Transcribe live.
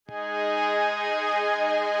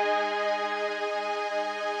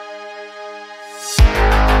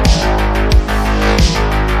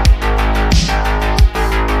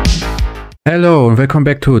Hello and welcome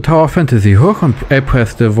back to Tower of Fantasy. Hoch und I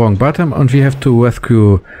pressed the wrong button and we have to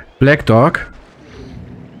rescue Black Dog.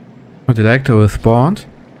 And the Electro respawned.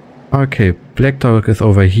 Okay, Black Dog is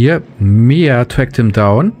over here. Mia tracked him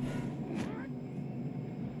down.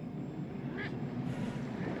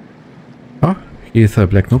 Oh, he's a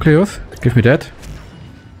Black Nucleus. Give me that.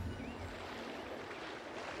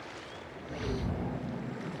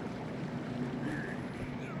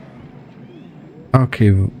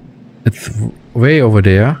 Okay, it's way over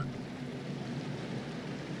there.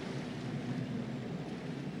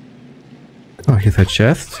 Oh, here's a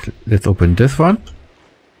chest. Let's open this one.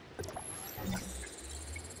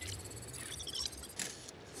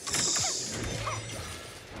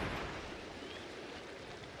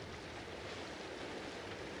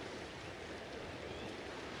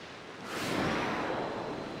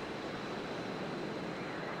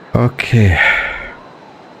 Okay.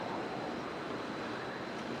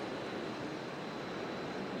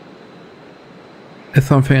 There's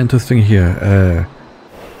something interesting here.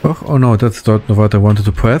 Oh no, that's not what I wanted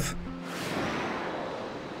to press.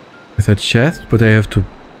 It's a chest, but I have to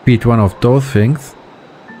beat one of those things.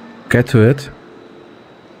 Get to it.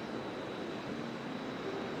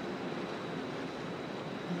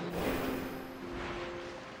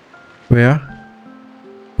 Where?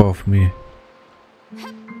 Above me.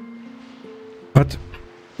 But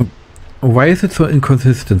why is it so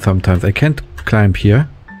inconsistent sometimes? I can't climb here.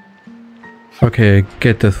 Okay,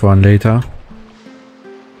 get this one later.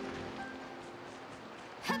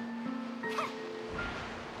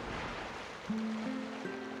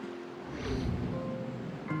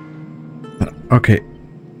 Okay,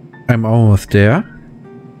 I'm almost there.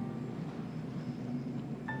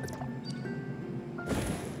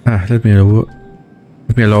 Let me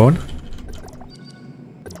alone.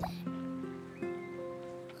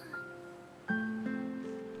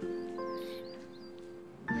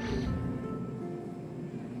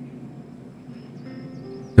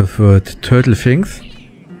 Those were turtle things,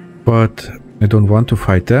 but I don't want to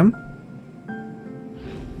fight them.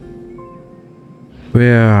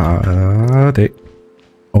 Where are they?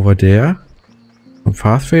 Over there? Some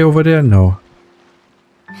fast way over there? No.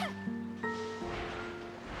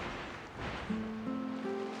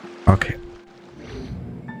 Okay.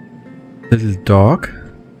 Little dog.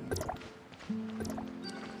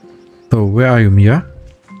 So where are you, Mia?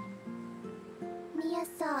 Mia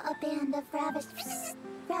saw a band of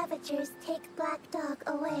Ravagers take Black Dog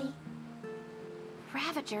away.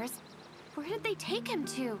 Ravagers? Where did they take him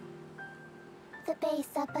to? The base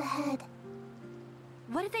up ahead.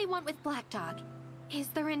 What do they want with Black Dog? Is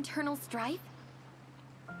there internal strife?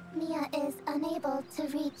 Mia is unable to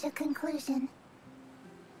reach a conclusion.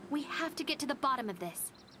 We have to get to the bottom of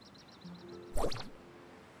this.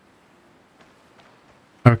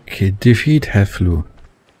 Okay, defeat Heflu.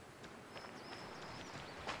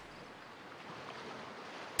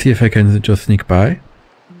 See if I can just sneak by.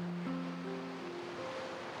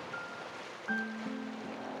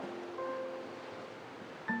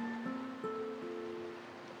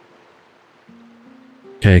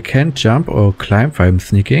 Okay, I can't jump or climb while I'm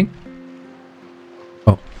sneaking.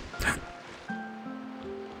 Oh.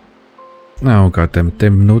 Oh god damn it, they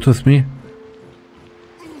noticed me.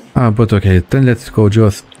 Ah, but okay, then let's go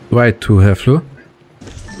just right to Heflu.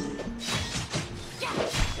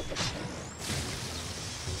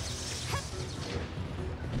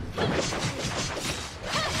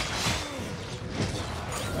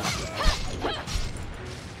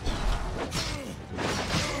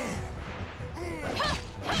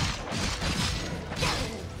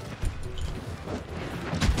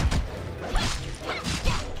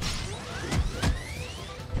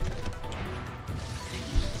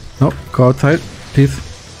 No, go outside, please.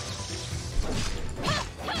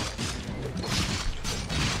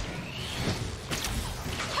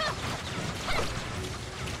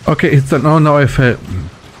 Okay, it's done. Oh no, I fell.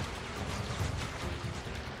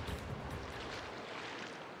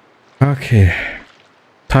 Okay.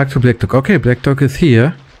 Talk to Black Dog. Okay, Black Dog is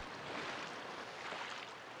here.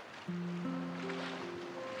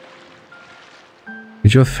 He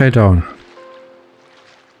just fell down.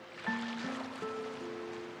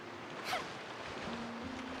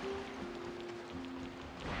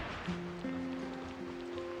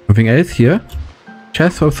 Something else here?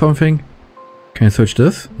 Chest or something? Can I search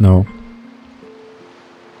this? No.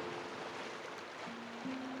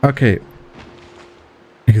 Okay.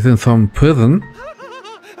 He's in some prison.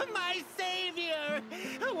 My savior!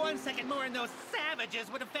 1 second more and those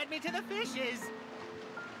savages would have fed me to the fishes.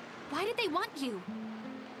 Why did they want you?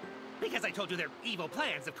 Because I told you their evil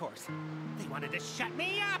plans, of course. They wanted to shut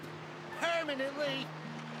me up! Permanently!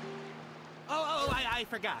 I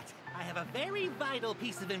forgot. I have a very vital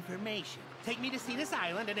piece of information. Take me to Cetus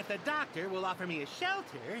Island, and if the doctor will offer me a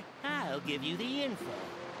shelter, I'll give you the info.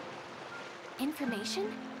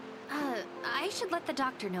 Information? I should let the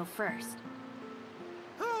doctor know first.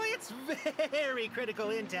 Oh, it's very critical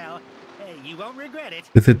intel. Hey, you won't regret it.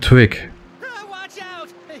 It's a trick. Watch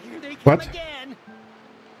out! Here they come What? again.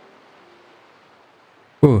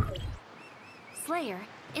 Oh, Slayer,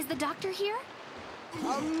 is the doctor here?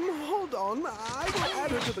 Hold on. I will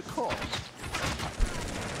add her to the call.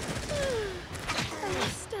 I'm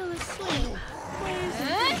still asleep.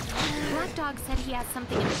 Black Dog said he has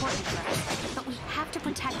something important for us, but we have to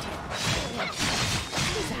protect him.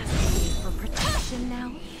 He's asking me for protection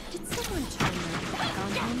now. Did someone turn their back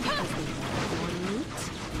on him because they want more meat?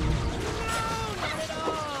 No, not at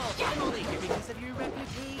all. I'm only here because of your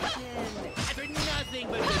reputation. I've heard nothing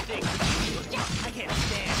but good things about you. I can't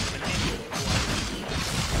stand when I'm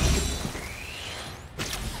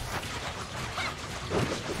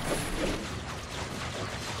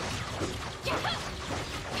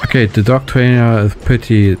okay, the dog trainer is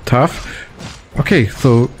pretty tough. Okay,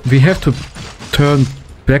 so we have to turn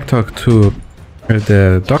Black Dog to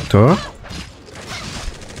the doctor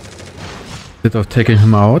instead of taking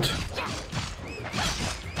him out.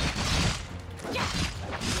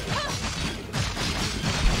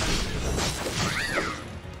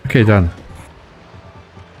 Okay, done.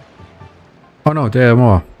 Oh no, there are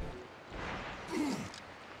more.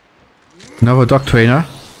 Another dog trainer.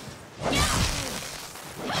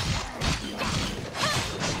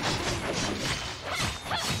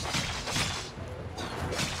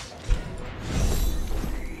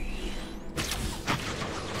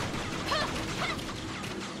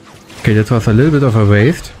 Okay, that was a little bit of a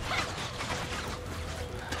waste.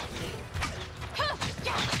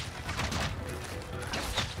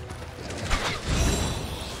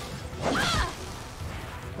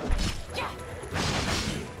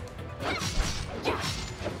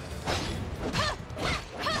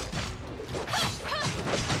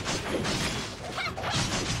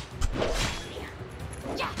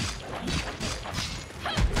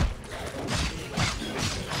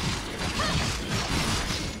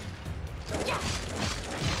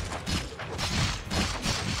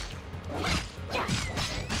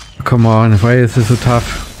 Come on, why is this so tough?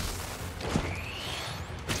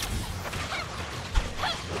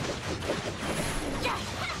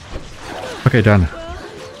 Okay, done. Well,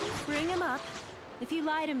 bring him up. If you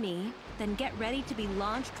lie to me, then get ready to be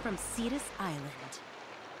launched from Cetus Island.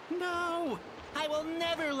 No! I will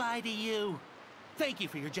never lie to you. Thank you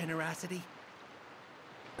for your generosity.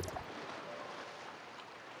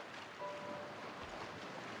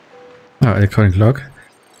 Oh, electronic lock.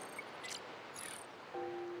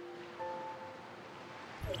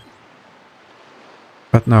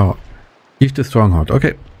 But now, leave the stronghold.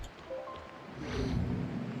 Okay.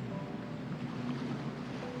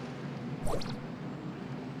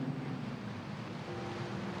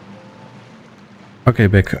 Okay,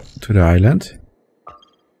 back to the island.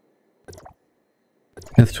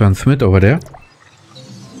 Let's transmit over there.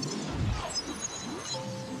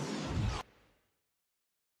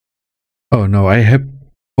 Oh no, I had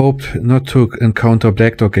hoped not to encounter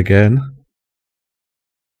Black Dog again.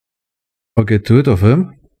 Or get rid of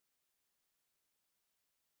him.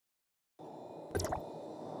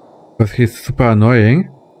 Because he's super annoying.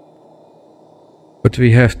 But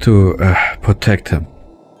we have to protect him.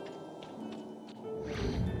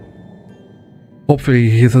 Hopefully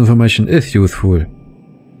his information is useful.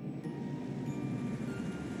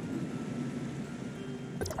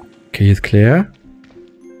 Okay, he's clear.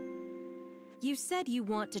 You said you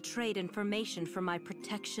want to trade information for my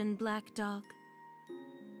protection, Black Dog?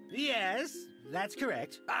 Yes, that's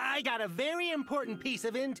correct. I got a very important piece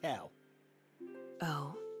of intel.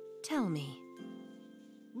 Oh, tell me.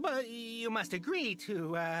 But you must agree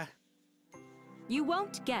to, You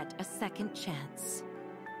won't get a second chance.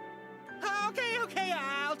 Okay,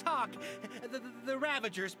 I'll talk. The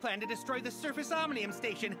Ravagers plan to destroy the surface Omnium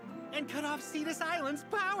station and cut off Cetus Island's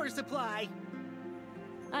power supply.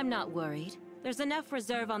 I'm not worried. There's enough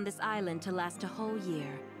reserve on this island to last a whole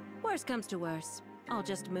year. Worst comes to worst, I'll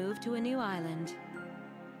just move to a new island.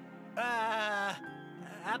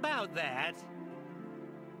 About that.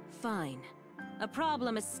 Fine. A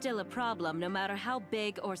problem is still a problem, no matter how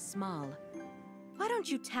big or small. Why don't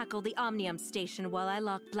you tackle the Omnium station while I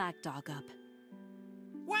lock Black Dog up?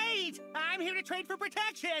 Wait! I'm here to trade for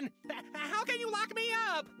protection! How can you lock me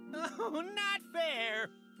up? Oh, not fair!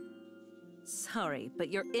 Sorry, but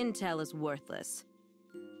your intel is worthless.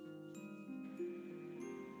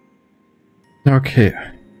 Okay.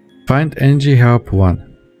 Find NG Help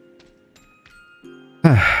 1.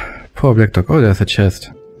 Poor black dog. Oh, there's a chest.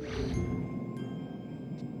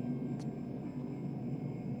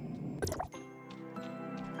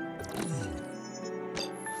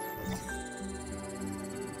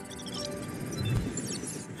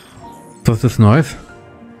 What's this noise?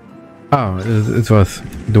 Oh, it was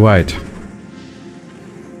the white.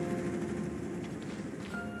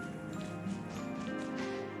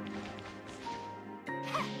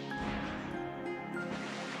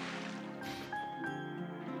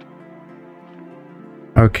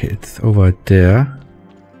 Okay, it's over there.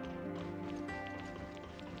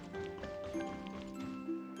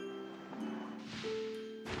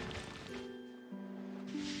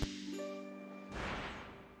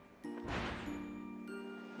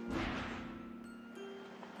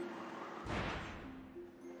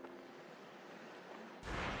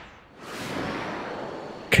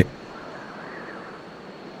 Okay.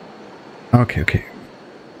 Okay.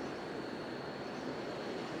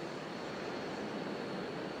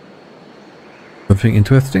 Something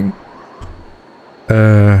interesting?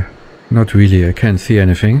 Not really. I can't see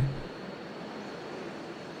anything.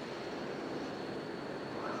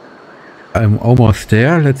 I'm almost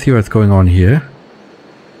there. Let's see what's going on here.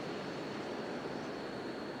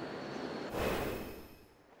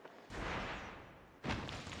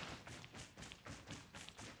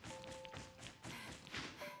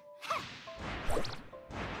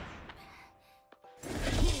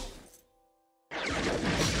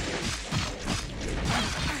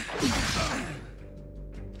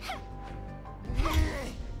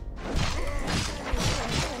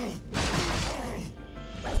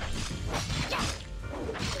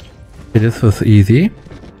 This was easy.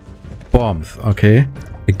 Bombs, okay.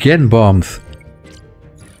 Again bombs.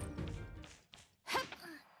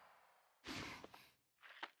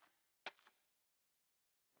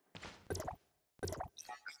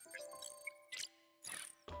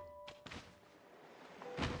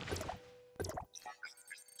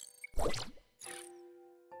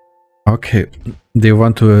 Okay, they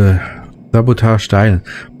want to sabotage the island.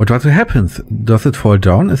 What happens? Does it fall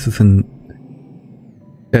down? Is this an...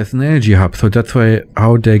 There's an energy hub, so that's why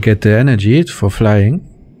how they get the energy for flying.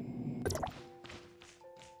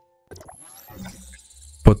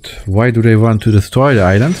 But why do they want to destroy the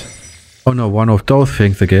island? Oh no, one of those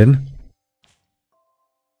things again.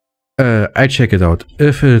 I check it out.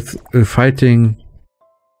 If it's fighting,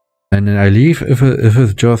 and then I leave. If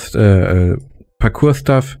it's just parkour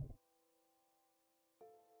stuff,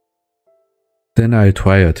 then I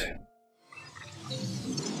try it.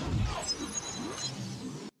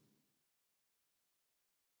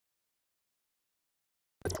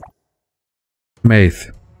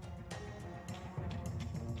 Maze.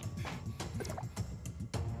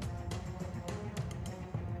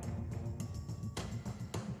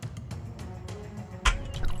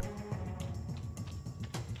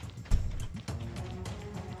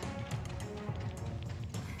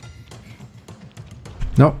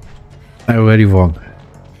 No, I already wrong.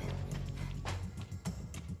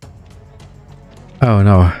 Oh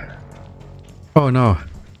no. Oh no.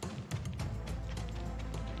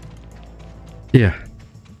 Yeah.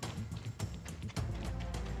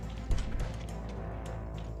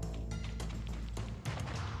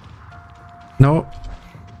 No.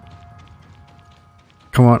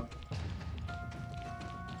 Come on.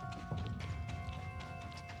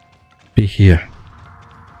 Be here.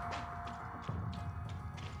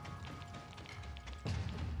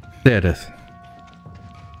 There it is.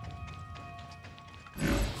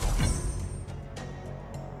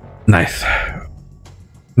 Nice.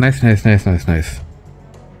 Nice.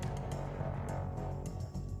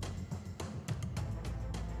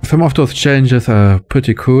 Some of those challenges are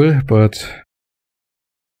pretty cool, but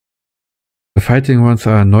the fighting ones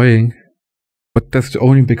are annoying. But that's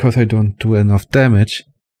only because I don't do enough damage.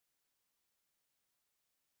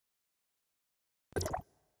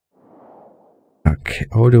 Okay,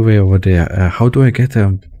 all the way over there. How do I get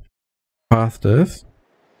them fastest?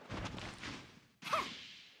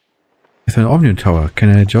 It's an Omnium Tower. Can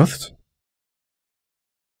I adjust?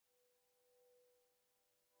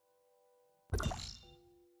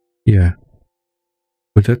 Yeah.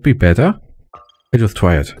 Would that be better? I just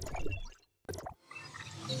try it.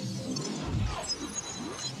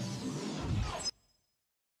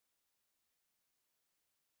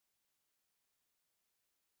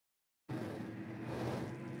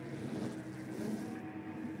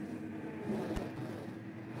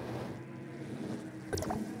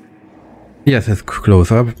 Yes, it's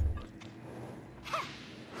close up.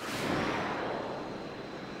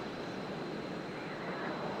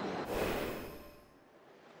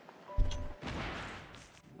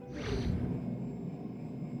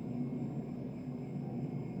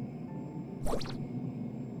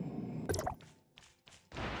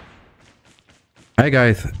 Hi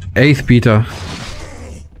guys, Ace Peter.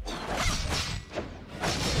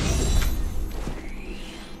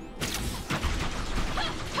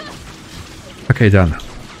 Okay, done.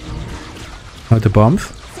 Now the bombs.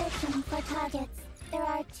 Searching for targets. There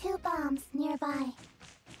are 2 bombs nearby.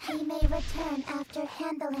 He may return after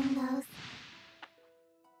handling those.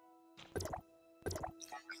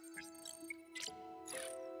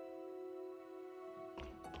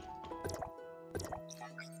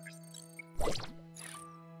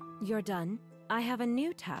 You're done. I have a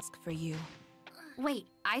new task for you. Wait,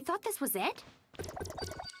 I thought this was it?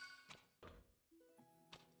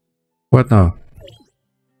 What now?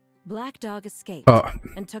 Black Dog escaped Oh,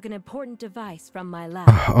 and took an important device from my lab.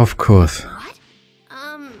 of course. What?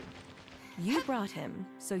 You brought him,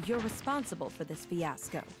 so you're responsible for this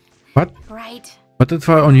fiasco. What? Right. But it's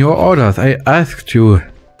all on your orders. I asked you.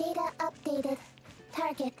 Data updated.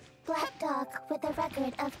 Target, Black Dog with a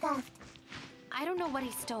record of theft. I don't know what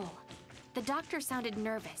he stole. The doctor sounded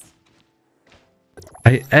nervous.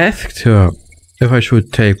 I asked her if I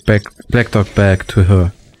should take Black Dog back to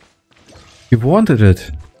her. You wanted it.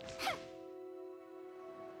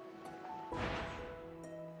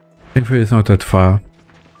 Thankfully it's not that far.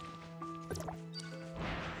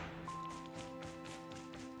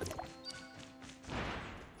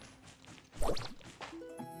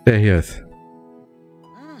 There he is.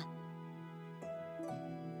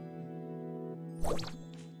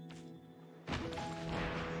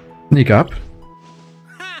 Sneak up.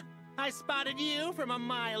 Ha! I spotted you from a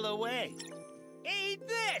mile away. Eat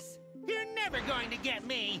this! You're never going to get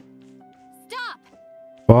me! Stop!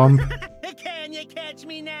 Bomb. Can you catch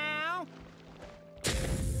me now?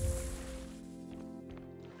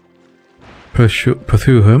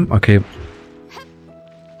 Pursue him. Okay.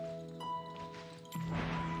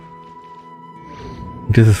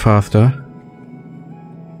 This is faster.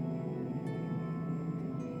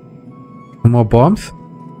 More bombs.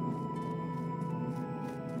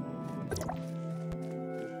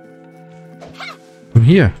 From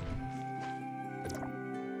here.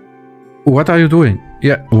 What are you doing?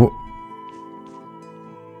 Yeah.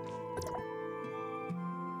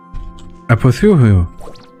 I pursue you.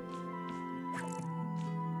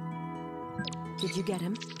 Did you get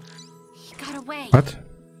him? He got away. What?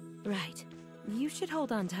 Right. You should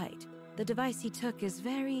hold on tight. The device he took is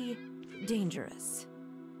very dangerous.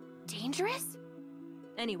 Dangerous?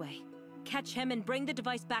 Anyway, catch him and bring the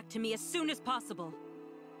device back to me as soon as possible.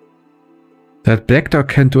 That Black Dog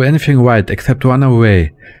can't do anything right except run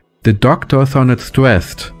away. The doctor sounded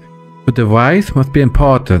stressed. The device must be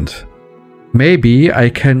important. Maybe I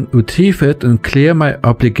can retrieve it and clear my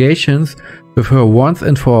obligations with her once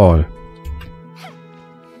and for all.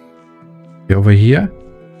 Okay, over here.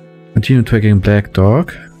 Continue tracking Black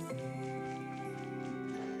Dog.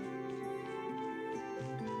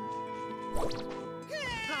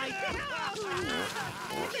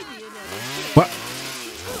 What?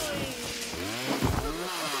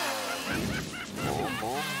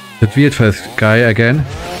 That weird face guy again.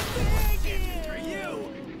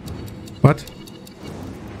 What?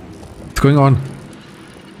 What's going on?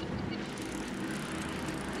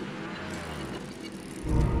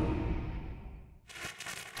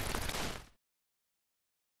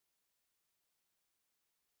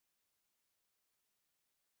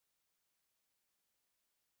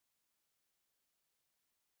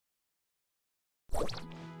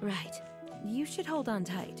 Right. You should hold on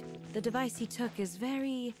tight. The device he took is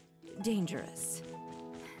very dangerous.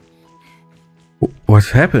 What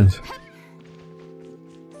happened?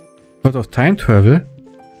 Lot of time travel?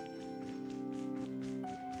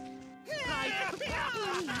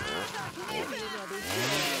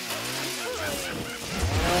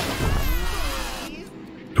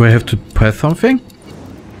 Do I have to press something?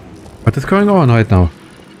 What is going on right now?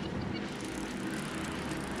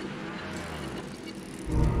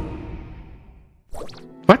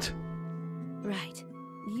 What? Right.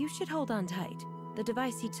 You should hold on tight. The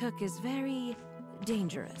device he took is very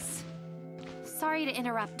dangerous. Sorry to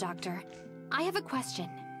interrupt, Doctor. I have a question.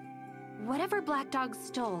 Whatever Black Dog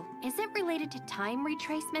stole, is it related to time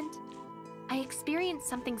retracement? I experienced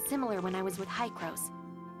something similar when I was with Hykros,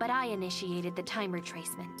 but I initiated the time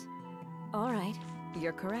retracement. All right.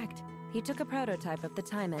 You're correct. He took a prototype of the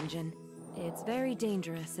time engine. It's very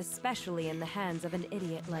dangerous, especially in the hands of an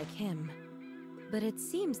idiot like him. But it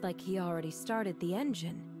seems like he already started the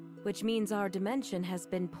engine, which means our dimension has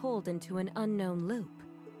been pulled into an unknown loop.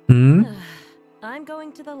 Hmm? I'm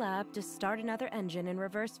going to the lab to start another engine in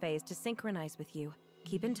reverse phase to synchronize with you.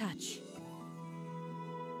 Keep in touch.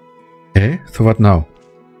 Okay, so what now?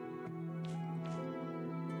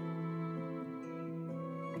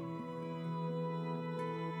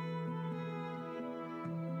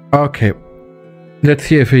 Okay. Let's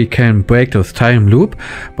see if we can break this time loop,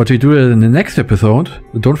 but we do it in the next episode.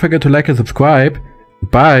 Don't forget to like and subscribe.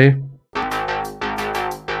 Bye!